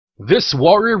This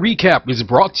Warrior Recap is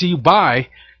brought to you by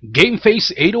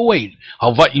GameFace 808,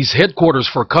 Hawaii's headquarters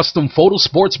for custom photo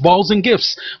sports balls and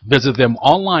gifts. Visit them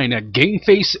online at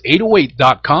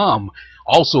gameface808.com.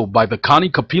 Also by the Connie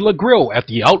Kapila Grill at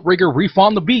the Outrigger Reef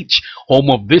on the Beach,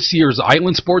 home of this year's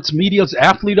Island Sports Media's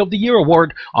Athlete of the Year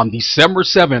Award on December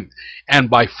 7th. And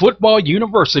by Football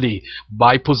University,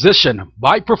 by position,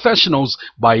 by professionals,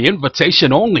 by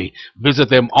invitation only. Visit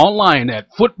them online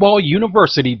at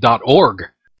footballuniversity.org.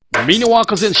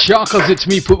 Minawakas and Shakas, it's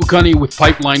me, Pu'ukani, with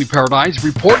Pipeline Paradise,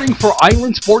 reporting for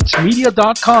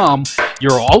IslandSportsMedia.com,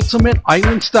 your ultimate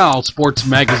island-style sports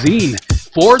magazine.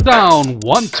 4 down,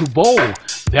 1 to bowl.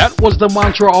 That was the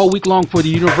mantra all week long for the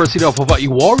University of Hawaii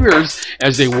Warriors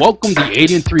as they welcomed the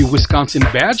 8-3 Wisconsin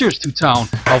Badgers to town.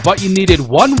 Hawaii needed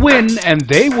 1 win and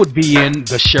they would be in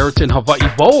the Sheraton Hawaii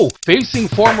Bowl, facing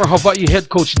former Hawaii head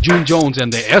coach June Jones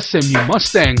and the SMU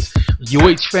Mustangs.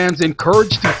 UH fans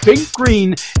encouraged to think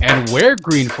green and wear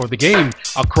green for the game.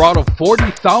 A crowd of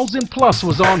 40,000 plus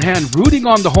was on hand rooting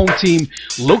on the home team,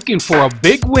 looking for a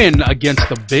big win against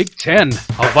the Big Ten.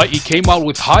 Hawaii came out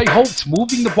with high hopes,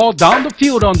 moving the ball down the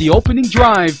field on the opening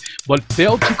drive, but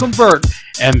failed to convert,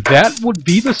 and that would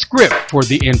be the script for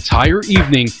the entire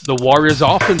evening. The Warriors'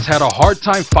 offense had a hard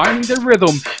time finding their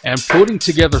rhythm and putting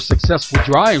together successful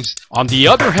drives. On the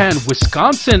other hand,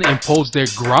 Wisconsin imposed their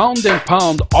ground and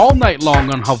pound all night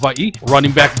long on Hawaii.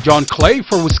 Running back John Clay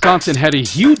for Wisconsin had a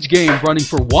huge game, running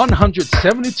for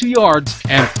 172 yards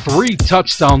and 3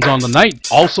 touchdowns on the night.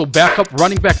 Also, backup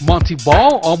running back Monty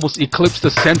Ball almost eclipsed the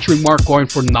century mark, going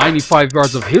for 95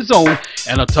 yards of his own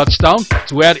and a touchdown.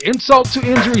 To add insult to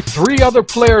injury, 3 other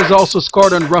players also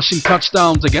scored on rushing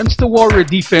touchdowns against the Warrior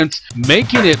defense,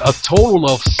 making it a total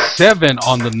of 7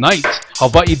 on the night.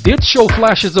 Hawaii did show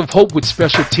flashes of hope with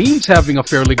special teams having a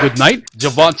fairly good night.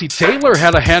 Javonte Taylor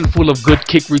had a handful of good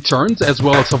kick returns, as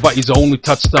well as Hawaii's only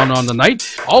touchdown on the night.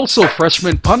 Also,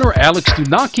 freshman punter Alex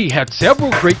Dunaki had several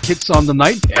great kicks on the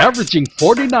night, averaging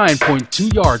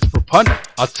 49.2 yards per punt.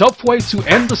 A tough way to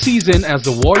end the season as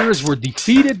the Warriors were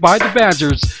defeated by the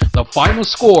Badgers. The final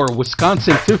score,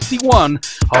 Wisconsin 51,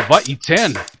 Hawaii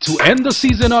 10. To end the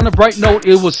season on a bright note,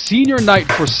 it was senior night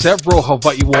for several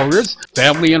Hawaii Warriors.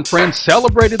 Family and friends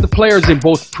celebrated the players in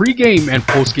both pre-game and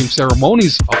post-game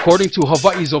ceremonies. According to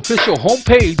Hawaii's official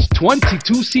homepage,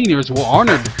 22 seniors were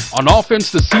honored. On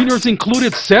offense, the seniors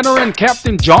included center and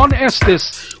captain John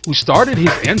Estes, who started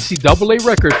his NCAA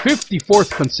record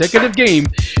 54th consecutive game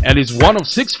and is one of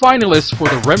 6 finalists for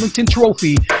the Remington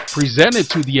Trophy presented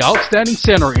to the outstanding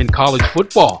center in college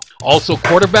football. Also,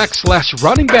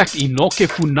 quarterback/running back Inoke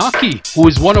Funaki, who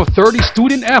is one of 30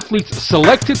 student athletes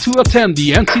selected to attend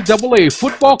the NCAA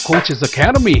Football Coaches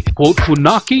Academy. Quote,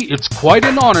 Funaki, it's quite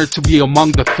an honor to be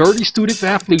among the 30 student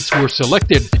athletes who were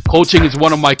selected. Coaching is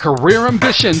one of my career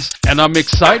ambitions, and I'm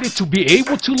excited to be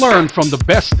able to learn from the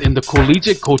best in the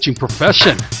collegiate coaching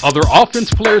profession. Other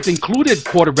offense players included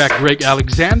quarterback Greg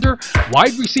Alexander,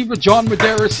 wide receiver John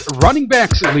Medeiros, running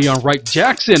backs Leon Wright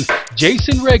Jackson,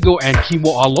 Jason Rego, and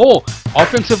Kimo Alo.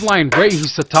 Offensive line Ray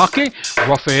Hisatake,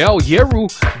 Rafael Yeru,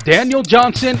 Daniel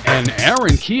Johnson, and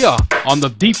Aaron Kia. On the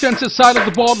defensive side of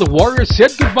the ball, the Warriors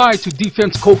said goodbye to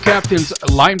defense co-captains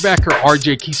linebacker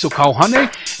RJ Kisokauhane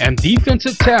and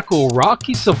defensive tackle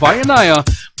Rocky Savayanaya,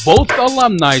 both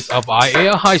alumni of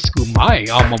Aiea High School, my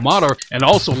alma mater, and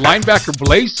also linebacker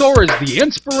Blaze Soares, the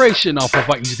inspiration of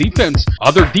Hawaii's defense.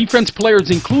 Other defense players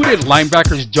included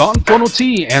linebackers John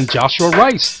Fonoti and Joshua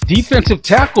Rice, defensive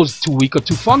tackles Tuika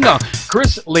Tufanga,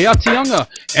 Chris Leatianga,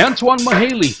 Antoine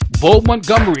Mahaley, Bo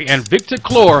Montgomery, and Victor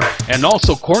Clore, and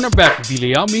also cornerback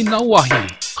Viliami Nawahi.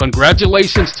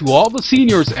 Congratulations to all the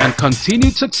seniors and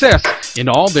continued success in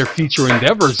all their future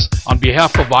endeavors. On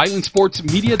behalf of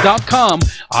IslandSportsMedia.com,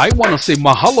 I want to say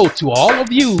mahalo to all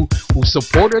of you who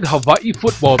supported Hawaii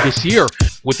football this year.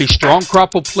 With a strong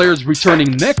crop of players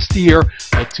returning next year,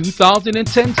 the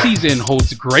 2010 season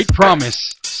holds great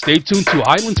promise. Stay tuned to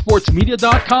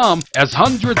IslandSportsMedia.com as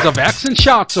hundreds of action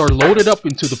shots are loaded up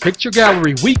into the picture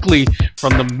gallery weekly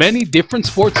from the many different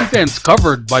sports events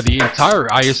covered by the entire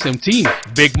ISM team.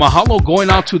 Big mahalo going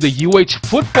out to the UH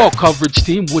football coverage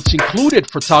team, which included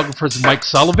photographers Mike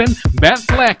Sullivan, Matt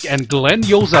Black, and Glenn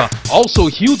Yoza. Also,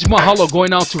 huge mahalo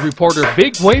going out to reporter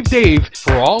Big Wave Dave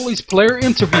for all his player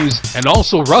interviews, and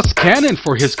also Russ Cannon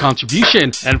for his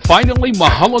contribution. And finally,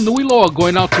 mahalo nui loa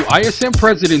going out to ISM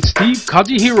President Steve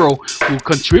Kajihiro, who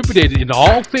contributed in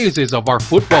all phases of our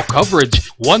football coverage.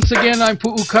 Once again, I'm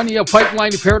Pu'ukani of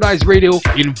Pipeline Paradise Radio,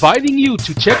 inviting you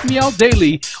to check me out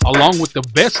daily along with the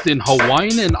best in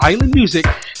Hawaiian and island music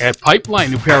at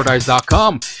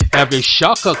PipelineParadise.com. Have a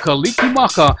shaka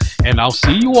kalikimaka, and I'll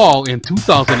see you all in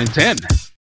 2010.